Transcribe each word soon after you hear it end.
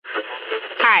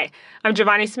Hi, I'm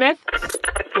Giovanni Smith.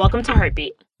 Welcome to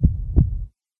Heartbeat.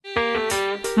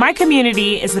 My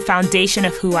community is the foundation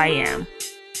of who I am.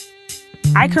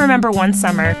 I can remember one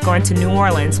summer going to New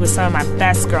Orleans with some of my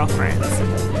best girlfriends.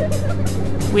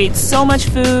 We ate so much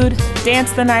food,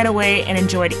 danced the night away, and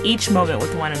enjoyed each moment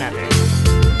with one another.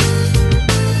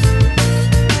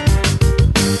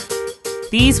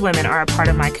 These women are a part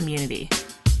of my community.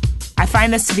 I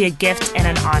find this to be a gift and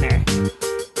an honor.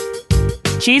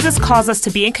 Jesus calls us to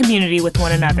be in community with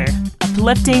one another,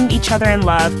 uplifting each other in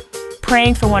love,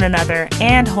 praying for one another,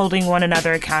 and holding one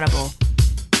another accountable.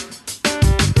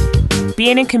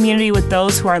 Being in community with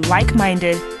those who are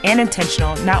like-minded and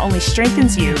intentional not only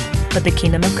strengthens you, but the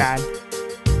kingdom of God.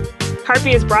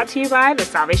 Heartbeat is brought to you by the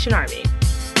Salvation Army.